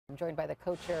I'm joined by the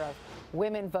co-chair of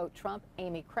Women Vote Trump,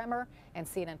 Amy Kremer, and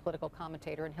CNN political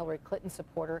commentator and Hillary Clinton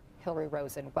supporter, Hillary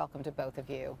Rosen. Welcome to both of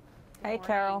you. Hey,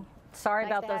 Carol. Sorry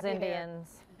Nice about to those have you here. Indians.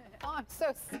 Oh, I'm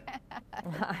so sad.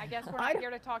 I guess we're not here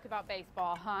to talk about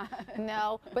baseball, huh?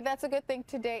 No, but that's a good thing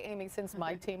today, Amy, since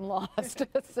my team lost.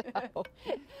 So.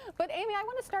 But Amy, I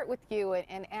want to start with you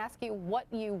and ask you what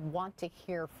you want to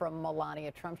hear from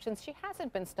Melania Trump, since she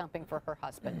hasn't been stumping for her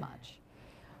husband much.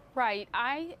 Right.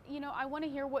 I want to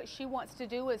hear what she wants to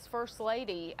do as First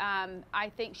Lady.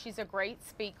 I think she's a great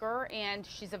speaker, and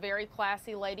she's a very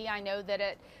classy lady. I know that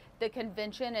at the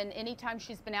convention and anytime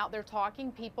she's been out there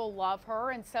talking, people love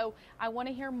her, and so I want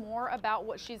to hear more about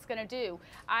what she's going to do.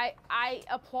 I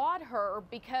applaud her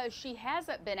because she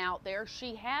hasn't been out there.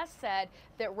 She has said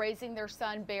that raising their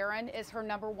son Barron is her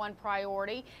 #1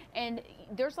 priority, and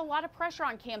there's a lot of pressure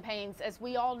on campaigns, as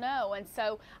we all know, and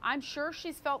so I'm sure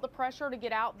she's felt the pressure to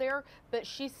get out there, but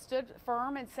she stood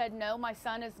firm and said, no, my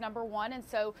son is #1, and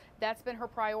so that's been her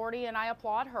priority, and I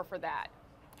applaud her for that.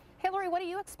 Hillary, what do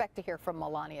you expect to hear from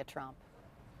Melania Trump?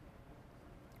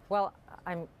 Well,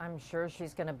 I'm sure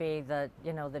she's going to be the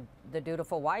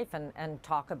dutiful wife and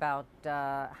talk about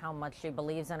how much she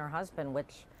believes in her husband,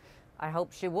 which I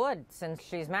hope she would, since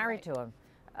she's married to him.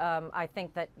 I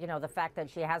think that the fact that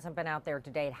she hasn't been out there to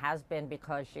date has been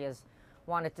because she has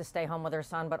wanted to stay home with her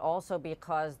son, but also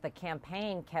because the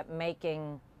campaign kept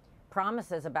making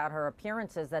promises about her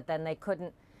appearances that then they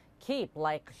couldn't keep,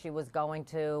 like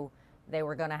they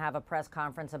were going to have a press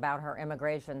conference about her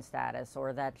immigration status,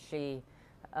 or that she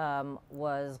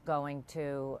was going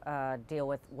to deal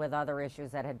with other issues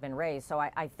that had been raised. So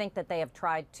I think that they have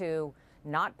tried to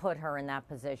not put her in that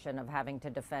position of having to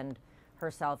defend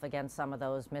herself against some of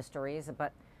those mysteries.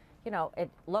 But,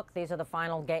 look, these are the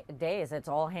final days. It's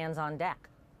all hands on deck.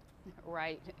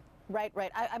 Right.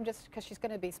 Right. I'm just, because she's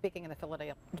going to be speaking in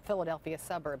the Philadelphia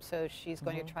suburbs, so she's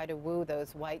going to try to woo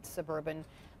those white suburban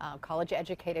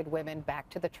college-educated women back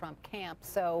to the Trump camp.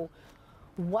 So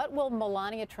what will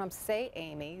Melania Trump say,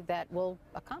 Amy, that will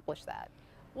accomplish that?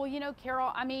 Well,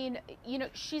 Carol,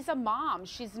 she's a mom.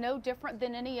 She's no different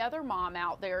than any other mom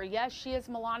out there. Yes, she is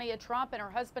Melania Trump, and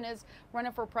her husband is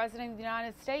running for president of the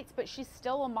United States, but she's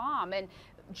still a mom. And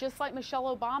just like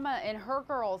Michelle Obama and her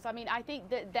girls, I think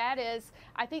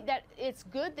that it's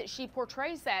good that she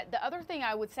portrays that. The other thing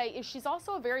I would say is she's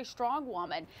also a very strong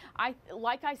woman.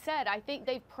 Like I said, I think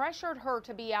they've pressured her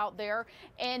to be out there,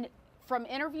 and from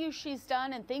interviews she's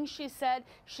done and things she's said,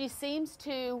 she seems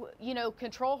to,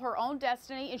 control her own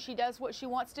destiny, and she does what she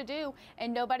wants to do,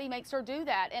 and nobody makes her do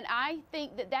that. And I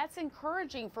think that that's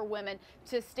encouraging for women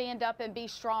to stand up and be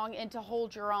strong and to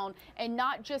hold your own and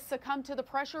not just succumb to the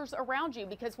pressures around you,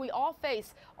 because we all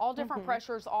face all different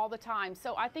pressures all the time.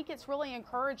 So I think it's really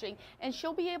encouraging, and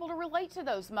she'll be able to relate to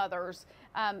those mothers,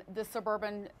 the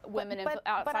suburban women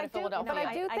outside of Philadelphia. But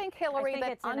I do think, Hillary,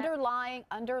 that underlying,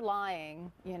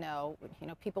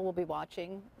 people will be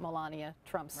watching Melania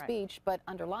Trump's speech, but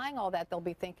underlying all that, they'll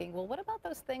be thinking, well, what about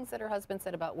those things that her husband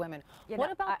said about women?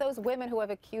 What about those women who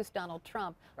have accused Donald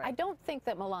Trump? Right. I don't think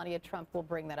that Melania Trump will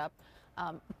bring that up.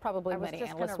 Probably many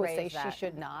analysts would say she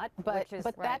should not, but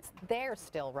that's there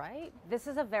still, right? This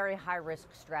is a very high-risk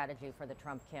strategy for the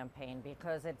Trump campaign,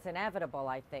 because it's inevitable,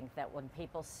 I think, that when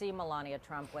people see Melania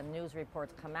Trump, when news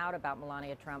reports come out about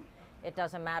Melania Trump, it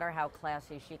doesn't matter how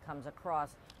classy she comes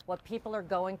across. What people are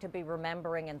going to be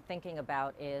remembering and thinking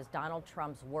about is Donald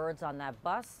Trump's words on that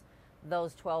bus,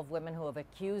 those 12 women who have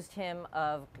accused him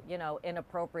of,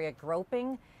 inappropriate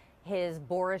groping, his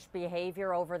boorish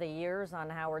behavior over the years on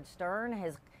Howard Stern,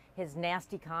 his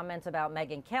nasty comments about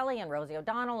Megyn Kelly and Rosie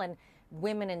O'Donnell and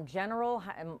women in general,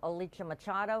 Alicia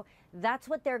Machado. That's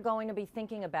what they're going to be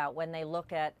thinking about when they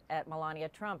look at Melania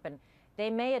Trump. And they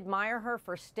may admire her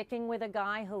for sticking with a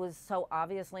guy who is so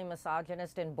obviously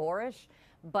misogynist and boorish,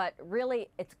 but really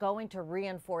it's going to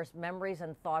reinforce memories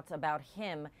and thoughts about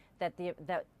him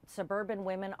that suburban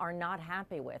women are not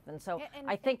happy with. And so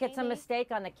I think it's a mistake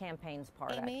on the campaign's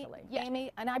part, actually. Yeah. Amy,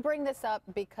 and I bring this up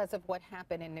because of what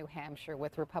happened in New Hampshire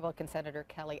with Republican Senator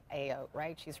Kelly Ayotte,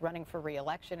 right? She's running for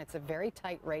re-election. It's a very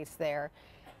tight race there.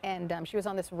 And she was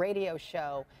on this radio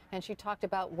show, and she talked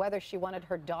about whether she wanted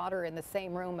her daughter in the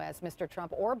same room as Mr.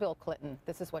 Trump or Bill Clinton.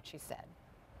 This is what she said.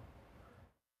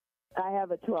 I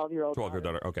have a 12-year-old 12-year-old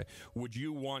daughter. Okay. Would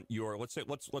you want let's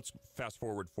fast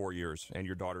forward 4 years, and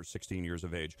your daughter's 16 years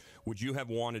of age. Would you have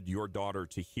wanted your daughter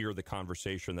to hear the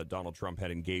conversation that Donald Trump had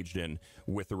engaged in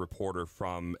with the reporter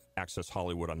from Access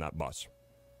Hollywood on that bus?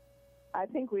 I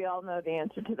think we all know the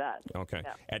answer to that. Okay.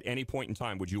 Yeah. At any point in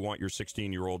time, would you want your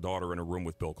 16-year-old daughter in a room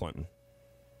with Bill Clinton?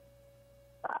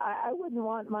 I wouldn't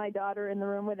want my daughter in the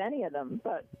room with any of them.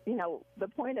 But, you know, the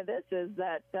point of this is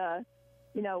that,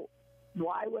 you know,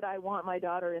 why would I want my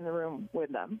daughter in the room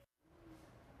with them?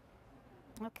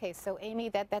 Okay, so Amy,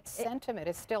 that sentiment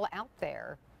is still out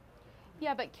there.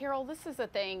 Yeah, but Carol, this is the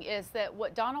thing, is that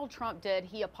what Donald Trump did,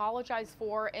 he apologized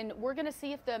for, and we're going to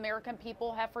see if the American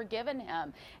people have forgiven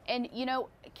him. And, you know,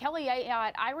 Kelly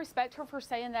Ayotte, I respect her for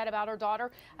saying that about her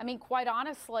daughter. I mean, quite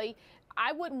honestly,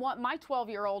 I wouldn't want my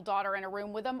 12-year-old daughter in a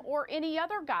room with him or any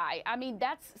other guy. I mean,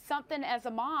 that's something as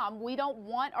a mom. We don't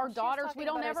want our daughters. We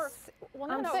don't ever. Well,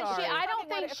 I'm no, sorry. I don't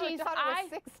think she's. I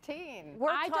 16. We're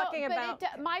talking about.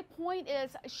 My point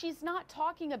is, she's not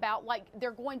talking about like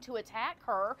they're going to attack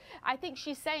her. I think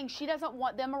she's saying she doesn't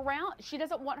want them around. She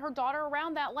doesn't want her daughter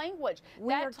around that language.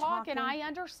 That talk, and I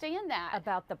understand that.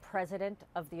 About the President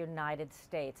of the United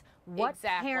States. What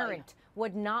parent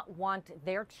would not want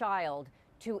their child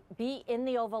to be in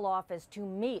the Oval Office to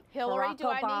meet Hillary? Barack Do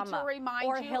I Obama need to remind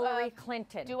or you Hillary of,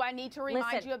 Clinton? Do I need to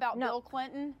remind you about Bill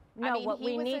Clinton? No, I mean, what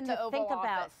we need to think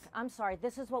about. Office. I'm sorry.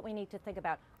 This is what we need to think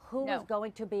about. Who is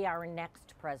going to be our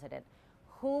next president?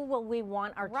 Who will we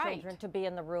want our children to be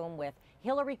in the room with?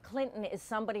 Hillary Clinton is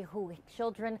somebody who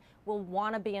children will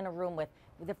want to be in a room with.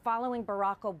 They're following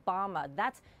Barack Obama.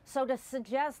 That's so to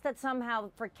suggest that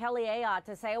somehow for Kelly Ayotte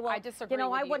to say, well, you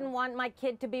know, I wouldn't want my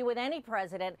kid to be with any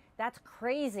president. That's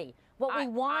crazy. What we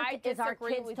want is our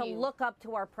kids to look up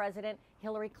to our president.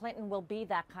 Hillary Clinton will be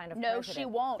that kind of president. No, she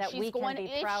won't. That we can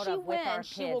be proud of with our kids.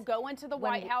 She will go into the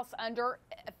White House under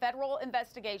a federal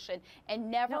investigation, and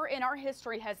never in our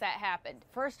history has that happened.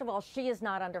 First of all, she is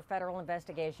not under federal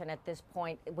investigation at this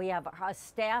point. We have a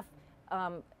staff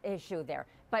issue there.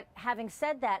 But having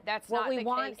said that, what we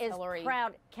want is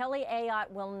proud. Kelly Ayotte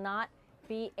will not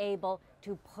be able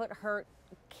to put her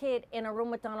kid in a room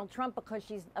with Donald Trump because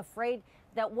she's afraid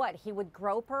that he would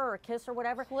grope her or kiss her,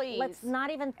 whatever. Please. Let's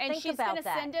not even think about that. And she's going to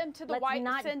send him to the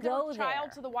send her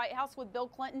child to the White House with Bill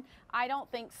Clinton? I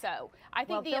don't think so. I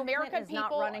think the American people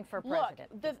not running for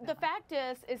president. Look, the fact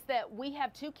is that we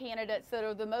have two candidates that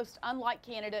are the most unlike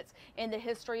candidates in the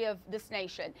history of this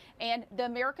nation, and the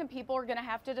American people are going to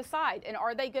have to decide. And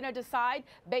are they going to decide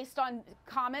based on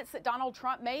comments that Donald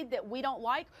Trump made that we don't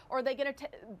like, or are they going to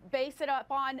base it up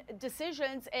on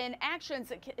decisions and actions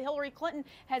that Hillary Clinton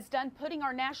has done, putting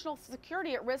our national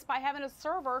security at risk by having a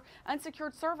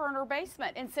unsecured server in her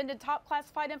basement and sending top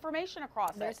classified information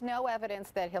across There's no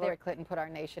evidence that Hillary Clinton put our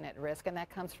nation at risk, and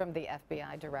that comes from the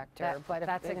FBI director.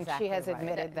 She has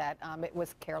admitted that it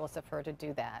was careless of her to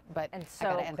do that. But I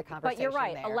got to end the conversation. But you're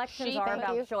right. There. Elections are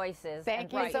about choices.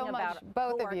 Thank you so much,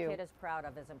 both of you. Who our kid is proud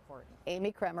of is important.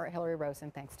 Amy Kremer, Hillary Rosen,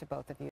 thanks to both of you.